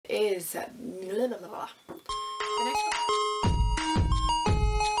is the next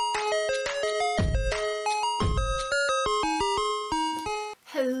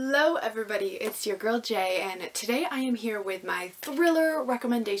Hello everybody, it's your girl Jay, and today I am here with my thriller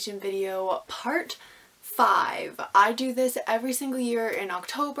recommendation video part 5. I do this every single year in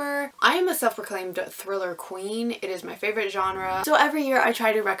October. I am a self-proclaimed thriller queen. It is my favorite genre. So every year I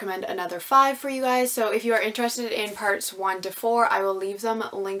try to recommend another 5 for you guys. So if you are interested in parts 1 to 4, I will leave them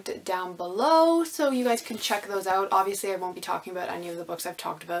linked down below so you guys can check those out. Obviously I won't be talking about any of the books I've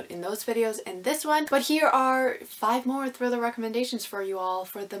talked about in those videos in this one, but here are 5 more thriller recommendations for you all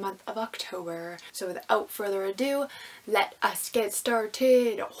for the month of October. So without further ado, let us get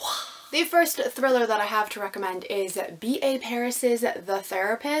started. The first thriller that I have to recommend is B.A. Paris's The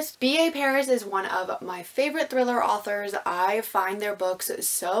Therapist. B.A. Paris is one of my favorite thriller authors. I find their books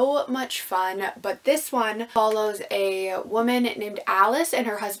so much fun, but this one follows a woman named Alice and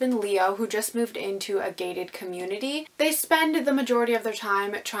her husband Leo who just moved into a gated community. They spend the majority of their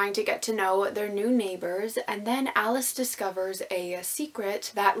time trying to get to know their new neighbors, and then Alice discovers a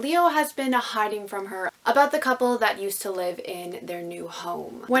secret that Leo has been hiding from her about the couple that used to live in their new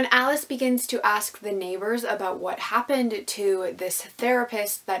home. When Alice begins to ask the neighbors about what happened to this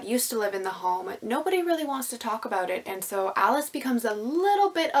therapist that used to live in the home, nobody really wants to talk about it, and so Alice becomes a little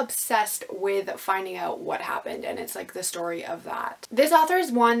bit obsessed with finding out what happened, and it's like the story of that. This author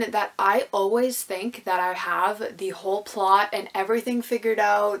is one that I always think that I have the whole plot and everything figured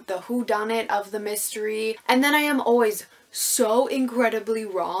out, the whodunit of the mystery, and then I am always so incredibly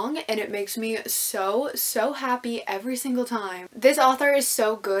wrong, and it makes me so happy every single time. This author is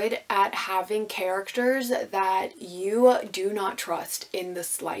so good at having characters that you do not trust in the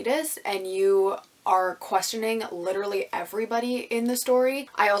slightest, and you are questioning literally everybody in the story.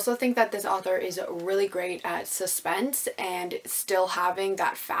 I also think that this author is really great at suspense and still having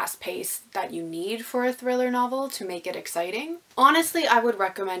that fast pace that you need for a thriller novel to make it exciting. Honestly, I would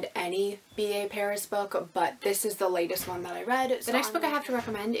recommend any B.A. Paris book, but this is the latest one that I read. The next book I have to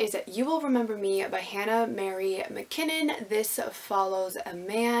recommend is You Will Remember Me by Hannah Mary McKinnon. This follows a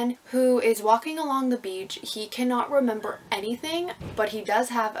man who is walking along the beach. He cannot remember anything, but he does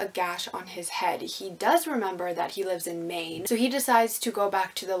have a gash on his head. He does remember that he lives in Maine, so he decides to go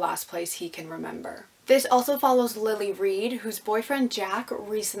back to the last place he can remember. This also follows Lily Reed, whose boyfriend Jack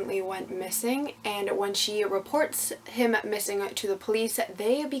recently went missing, and when she reports him missing to the police,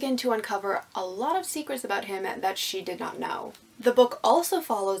 they begin to uncover a lot of secrets about him that she did not know. The book also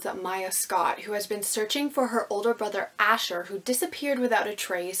follows Maya Scott, who has been searching for her older brother Asher, who disappeared without a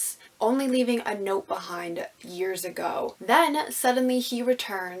trace, only leaving a note behind years ago. Then suddenly he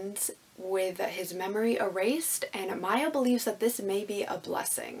returns with his memory erased, and Maya believes that this may be a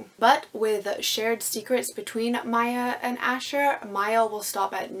blessing. But with shared secrets between Maya and Asher, Maya will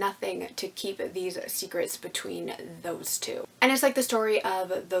stop at nothing to keep these secrets between those two. And it's like the story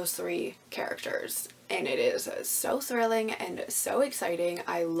of those 3 characters. And it is so thrilling and so exciting.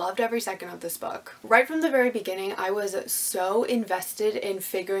 I loved every second of this book. Right from the very beginning, I was so invested in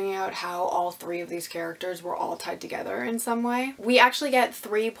figuring out how all 3 of these characters were all tied together in some way. We actually get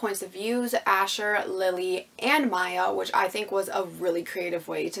 3 points of views: Asher, Lily, and Maya, which I think was a really creative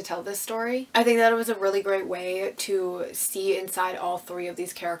way to tell this story. I think that it was a really great way to see inside all 3 of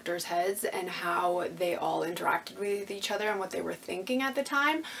these characters' heads and how they all interacted with each other and what they were thinking at the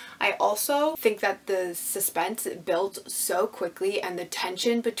time. I also think that the suspense built so quickly and the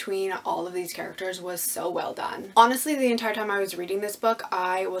tension between all of these characters was so well done. Honestly, the entire time I was reading this book,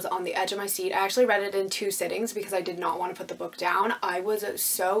 I was on the edge of my seat. I actually read it in 2 sittings because I did not want to put the book down. I was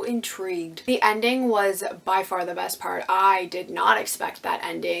so intrigued. The ending was by far the best part. I did not expect that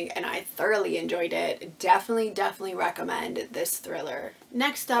ending, and I thoroughly enjoyed it. Definitely recommend this thriller.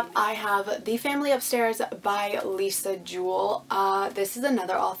 Next up, I have The Family Upstairs by Lisa Jewell. This is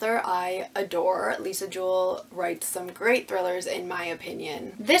another author I adore. Lisa Jewell writes some great thrillers in my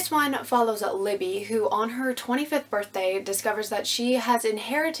opinion. This one follows Libby, who on her 25th birthday discovers that she has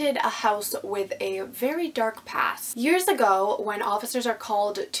inherited a house with a very dark past. Years ago, when officers are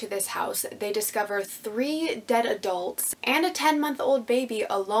called to this house, they discover 3 dead adults and a 10-month-old baby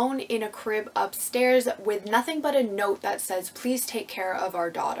alone in a crib upstairs with nothing but a note that says, "Please take care of our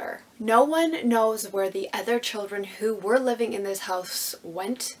daughter." No one knows where the other children who were living in this house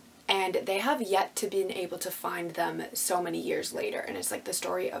went, and they have yet to be able to find them so many years later, and it's like the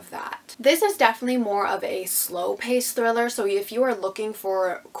story of that. This is definitely more of a slow-paced thriller, so if you are looking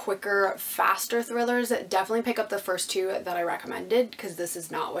for quicker, faster thrillers, definitely pick up the first two that I recommended, because this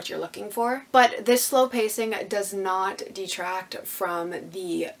is not what you're looking for. But this slow pacing does not detract from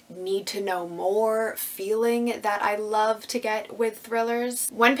the need to know more feeling that I love to get with thrillers.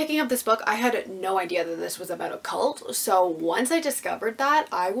 When picking up this book, I had no idea that this was about a cult, so once I discovered that,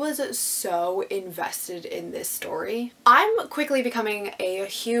 I was so invested in this story. I'm quickly becoming a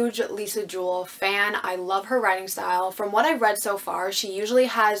huge Lisa Jewell fan. I love her writing style. From what I've read so far, she usually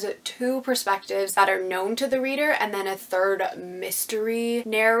has two perspectives that are known to the reader, and then a third mystery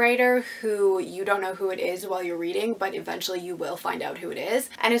narrator who you don't know who it is while you're reading, but eventually you will find out who it is.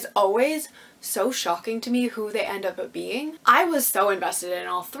 And it's always so shocking to me who they end up being. I was so invested in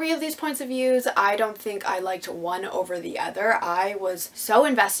all three of these points of views. I don't think I liked one over the other. I was so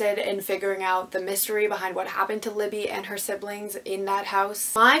invested in figuring out the mystery behind what happened to Libby and her siblings in that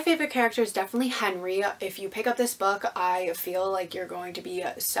house. My favorite character is definitely Henry. If you pick up this book, I feel like you're going to be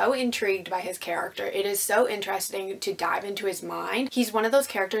so intrigued by his character. It is so interesting to dive into his mind. He's one of those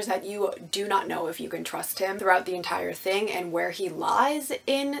characters that you do not know if you can trust him throughout the entire thing, and where he lies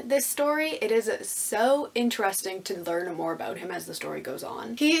in this story, it is so interesting to learn more about him as the story goes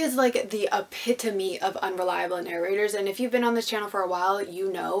on. He is like the epitome of unreliable narrators, and if you've been on this channel for a while,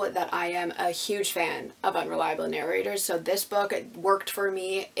 you know that I am a huge fan of unreliable narrators, so this book worked for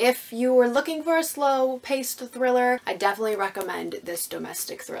me. If you were looking for a slow-paced thriller, I definitely recommend this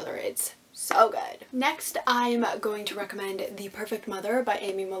domestic thriller. It's so good. Next, I'm going to recommend The Perfect Mother by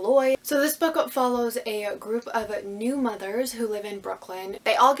Amy Molloy. So this book follows a group of new mothers who live in Brooklyn.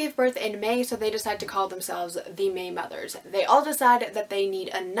 They all gave birth in May, so they decide to call themselves the May Mothers. They all decide that they need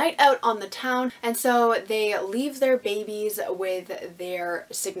a night out on the town, and so they leave their babies with their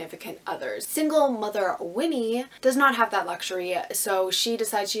significant others. Single mother Winnie does not have that luxury, so she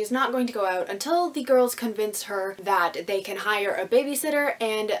decides she is not going to go out until the girls convince her that they can hire a babysitter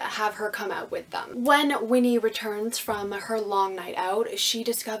and have her come out with them. When Winnie returns from her long night out, she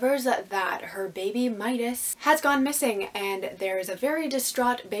discovers that her baby Midas has gone missing, and there is a very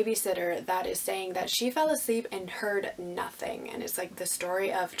distraught babysitter that is saying that she fell asleep and heard nothing. And it's like the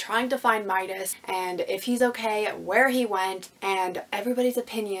story of trying to find Midas and if he's okay, where he went, and everybody's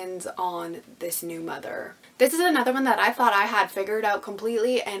opinions on this new mother. This is another one that I thought I had figured out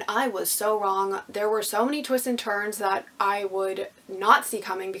completely, and I was so wrong. There were so many twists and turns that I would not see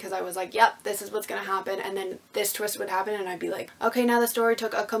coming, because I was like, yep, this is what's gonna happen, and then this twist would happen and I'd be like, okay, now the story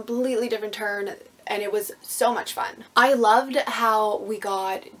took a completely different turn. And it was so much fun. I loved how we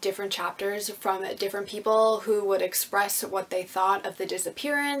got different chapters from different people who would express what they thought of the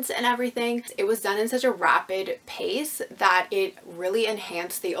disappearance and everything. It was done in such a rapid pace that it really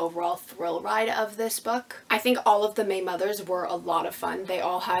enhanced the overall thrill ride of this book. I think all of the May Mothers were a lot of fun. They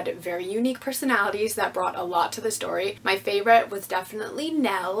all had very unique personalities that brought a lot to the story. My favorite was definitely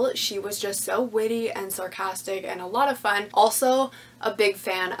Nell. She was just so witty and sarcastic and a lot of fun. Also, a big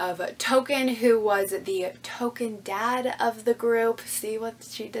fan of Token, who was the token dad of the group. See what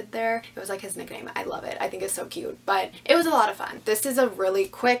she did there? It was like his nickname. I love it. I think it's so cute, but it was a lot of fun. This is a really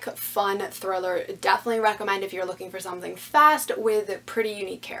quick, fun thriller. Definitely recommend if you're looking for something fast with pretty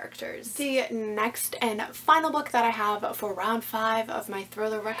unique characters. The next and final book that I have for round 5 of my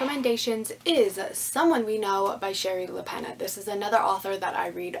thriller recommendations is Someone We Know by Shari LaPena. This is another author that I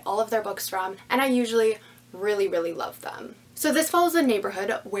read all of their books from, and I usually really love them. So this follows a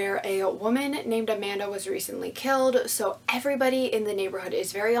neighborhood where a woman named Amanda was recently killed, so everybody in the neighborhood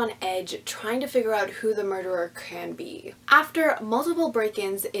is very on edge trying to figure out who the murderer can be. After multiple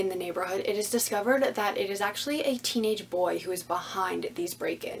break-ins in the neighborhood, it is discovered that it is actually a teenage boy who is behind these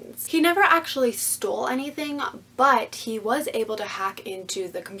break-ins. He never actually stole anything, but he was able to hack into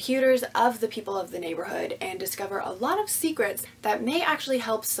the computers of the people of the neighborhood and discover a lot of secrets that may actually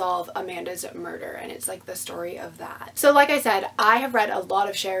help solve Amanda's murder, and it's like the story of that. So like I said, I have read a lot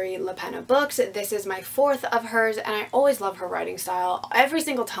of Shari LaPena books. This is my 4th of hers, and I always love her writing style. Every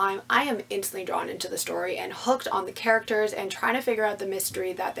single time I am instantly drawn into the story and hooked on the characters and trying to figure out the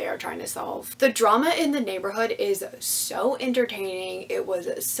mystery that they are trying to solve. The drama in the neighborhood is so entertaining. It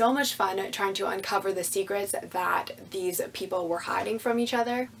was so much fun trying to uncover the secrets that these people were hiding from each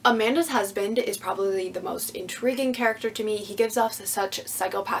other. Amanda's husband is probably the most intriguing character to me. He gives off such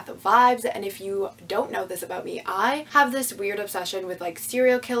psychopath vibes, and if you don't know this about me, I have this weird obsession with like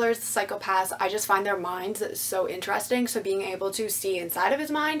serial killers, psychopaths. I just find their minds so interesting, so being able to see inside of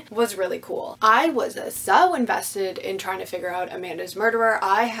his mind was really cool. I was so invested in trying to figure out Amanda's murderer.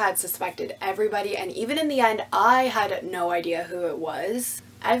 I had suspected everybody, and even in the end I had no idea who it was.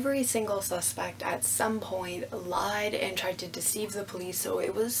 Every single suspect at some point lied and tried to deceive the police, so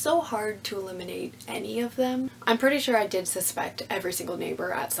it was so hard to eliminate any of them. I'm pretty sure I did suspect every single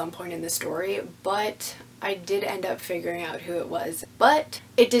neighbor at some point in the story, but I did end up figuring out who it was. But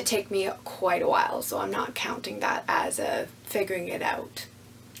it did take me quite a while, so I'm not counting that as a figuring it out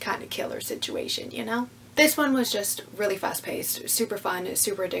kind of killer situation, you know? This one was just really fast-paced, super fun,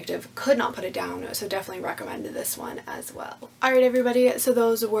 super addictive, could not put it down, so definitely recommend this one as well. Alright everybody, so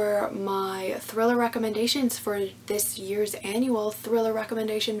those were my thriller recommendations for this year's annual thriller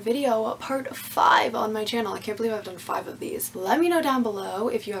recommendation video, part 5 on my channel. I can't believe I've done 5 of these. Let me know down below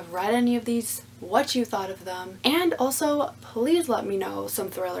if you have read any of these, what you thought of them, and also please let me know some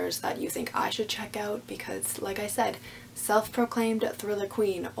thrillers that you think I should check out, because like I said, self-proclaimed thriller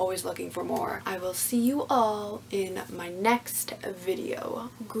queen, always looking for more. I will see you all in my next video.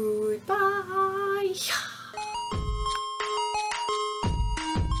 Goodbye!